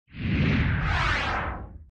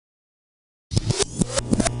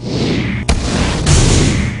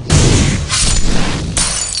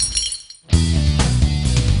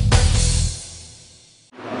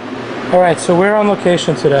Alright, so we're on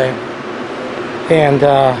location today, and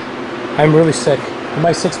I'm really sick. Am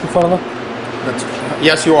I sick, Spufolo?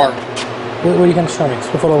 Yes, you are. What are you going to show me?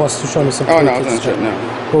 Spufolo wants to show me something. Oh, no, I was going to show you. No.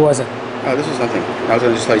 What was it? Oh, this is nothing. I was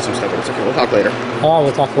going to just tell you some stuff, but it's okay. We'll talk later. Oh,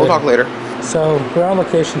 we'll talk later. We'll talk later. So, we're on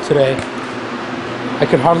location today. I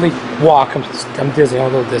can hardly walk. I'm dizzy.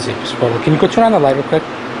 I'm a little dizzy. Spufolo. Can you go turn on the light real quick?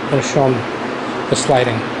 I'm going to show him the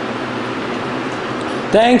sliding.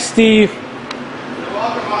 Thanks, Steve. You're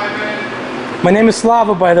welcome, Ivan. My name is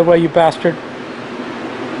Slava, by the way, you bastard.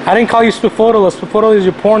 I didn't call you Spufolo. Spufolo is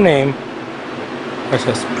your porn name. What's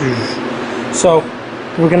this? So,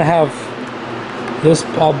 we're going to have this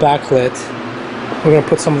all backlit. We're going to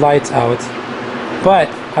put some lights out. But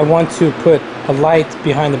I want to put a light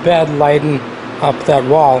behind the bed, lighten up that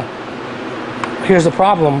wall. Here's the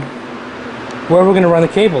problem. Where are we going to run the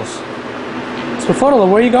cables? Spufolo,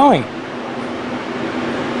 where are you going?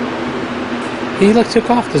 He took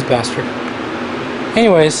off, this bastard.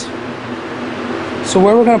 Anyways, so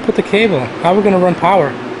where we're going to put the cable? How are we going to run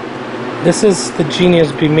power? This is the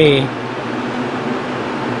genius be me.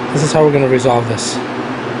 This is how we're going to resolve this.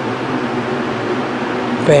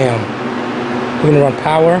 Bam. We're going to run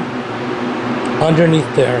power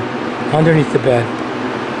underneath there, underneath the bed,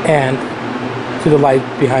 and to the light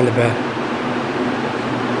behind the bed.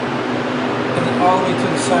 And then all the way to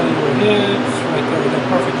the side of your hips, right there. We got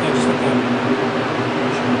perfect, yeah, just like that.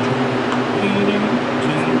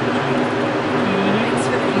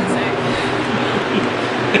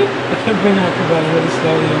 Bring them up about really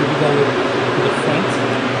slowly and do that with the front.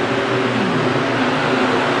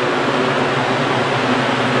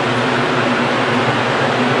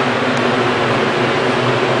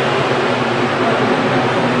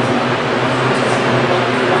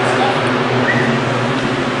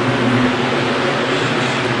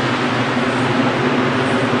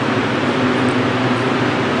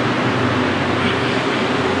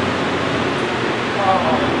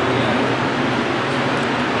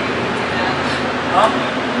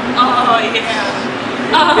 Oh yeah.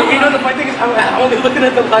 You know, the funny thing is, I'm only looking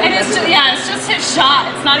at the light. And it's just, yeah, it's just his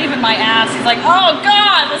shot. It's not even my ass. He's like, oh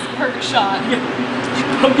god, this is a perfect shot. Yeah.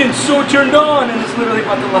 I'm getting so turned on, and it's literally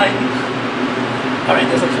about the light. All right,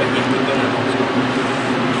 this looks like you're doing it.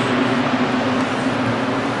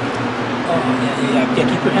 Oh yeah.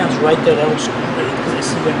 Keep your hands right there. That looks great because I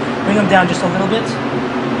see them. Bring them down just a little bit,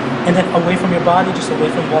 and then away from your body, just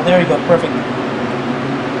away from the wall. There you go. Perfect.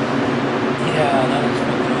 Yeah, that looks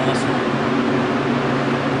fucking awesome.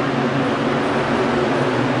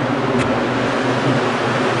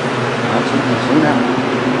 Slow down.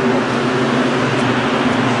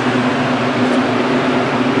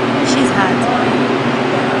 She's hot.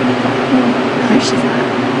 She's hot.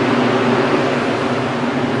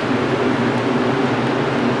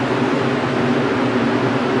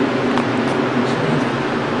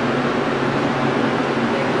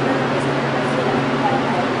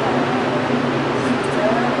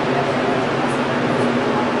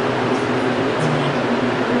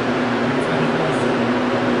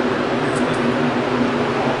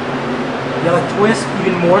 Yeah, like twist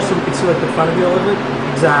even more so we can see like the front of you a little bit.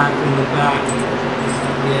 Exactly, the back.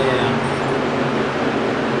 Yeah.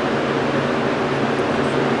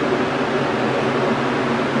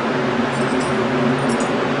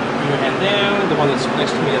 Bring your hand down, the one that's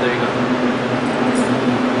next to me. Yeah, there you go.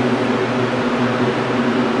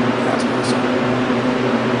 That's awesome.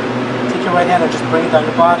 Take your right hand and just bring it down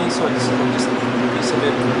your body so it's just a piece of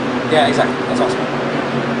it. Yeah, exactly. That's awesome.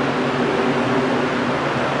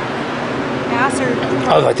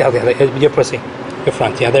 Oh, okay, your pussy. Your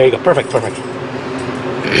front. Yeah, there you go. Perfect. Oh,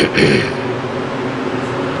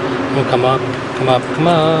 come up.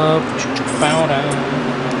 Bow down.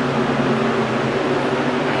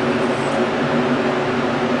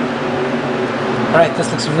 Alright, this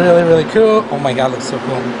looks really, really cool. Oh my god, it looks so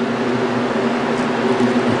cool.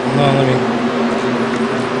 Hold on, let me...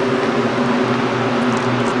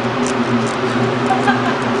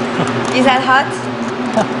 Is that hot?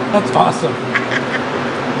 That's awesome.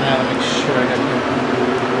 Now let me make sure I got you.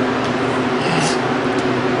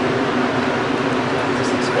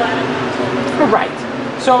 Alright.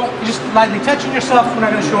 So just lightly touching yourself. We're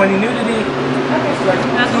not going to show any nudity.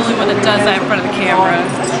 That's the only one that does that in front of the camera.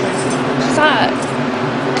 She's hot.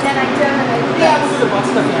 Yeah, we'll do the butt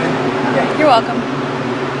stuff, yeah. You're welcome.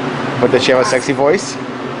 But does she have a sexy voice?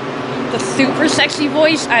 The super sexy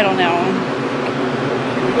voice? I don't know.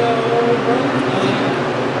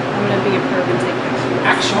 I'm gonna be a perv and take pictures.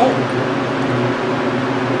 Action.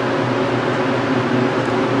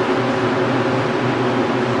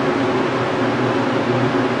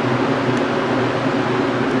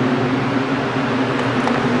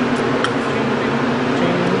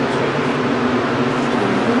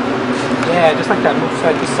 like that. Move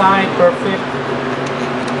side to side. Perfect.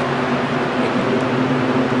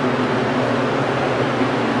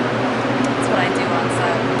 That's what I do on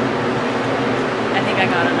set. I think I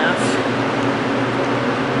got enough.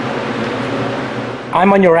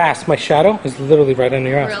 I'm on your ass. My shadow is literally right under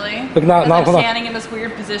your ass. Really? Look, now, I'm hold on. standing in this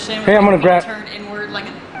weird position. Hey, I'm gonna grab. Turned inward like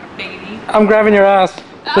a baby. I'm grabbing your ass.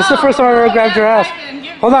 This is the first time I've ever grabbed your ass.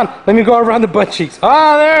 Hold on. Let me go around the butt cheeks.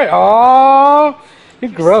 Oh, there. Oh,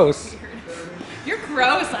 you're gross. You're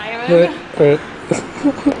gross, Ivan.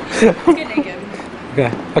 Get naked.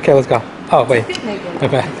 Okay. Okay, let's go. Oh, wait. My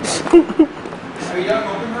bad. Are you done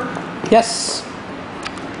groping her? Yes.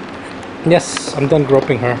 Yes, I'm done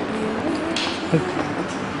groping her.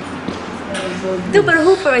 Super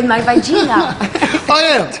hooper in my vagina. Oh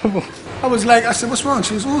yeah. I said, what's wrong?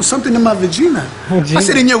 She was, oh, something in my vagina. Vagina. I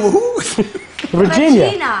said, in your who? Virginia.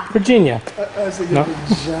 Vagina. Virginia. I said, No. your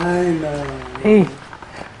vagina. Hey.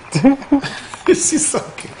 She's so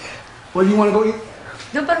cute. Well, you want to go eat?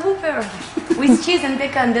 Super hooper with cheese and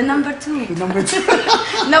bacon. The number 2. The number 2.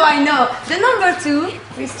 No, I know. The number 2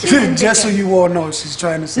 with cheese and Just so bacon. you all know, she's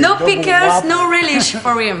trying to say No double pickles, whopper. no relish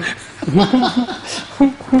for him.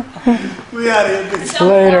 We out of here, bitch.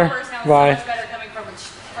 Later. Sounds Bye. So much better coming from a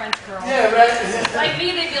French girl. Yeah, right. Like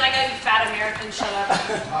me, they'd be like, "Oh, you fat American, shut up."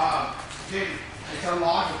 Jayden, it's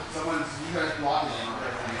unlocked. You guys blocked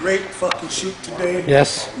it. Great fucking shoot today.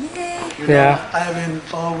 Yes. You know, Yeah. Ivan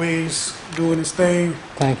always doing his thing.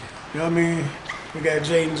 Thank you. You know what I mean? We got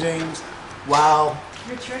Jayden Jaymes. Wow.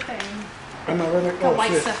 You're tripping. Am I really? The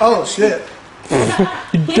white shit. stuff. Oh shit.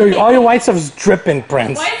 All your white stuff is dripping,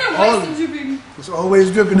 Prince. Why is there white stuff dripping? It's always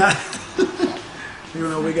dripping out. You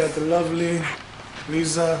know, we got the lovely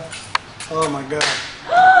Liza. Oh my God.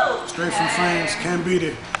 Straight from France. Can't beat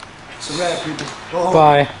it. It's a wrap, people. Go home.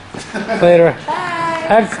 Bye. Later.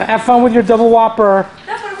 Have fun with your double whopper.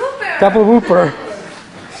 Double hooper. Double whooper.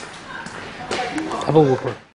 Double whooper.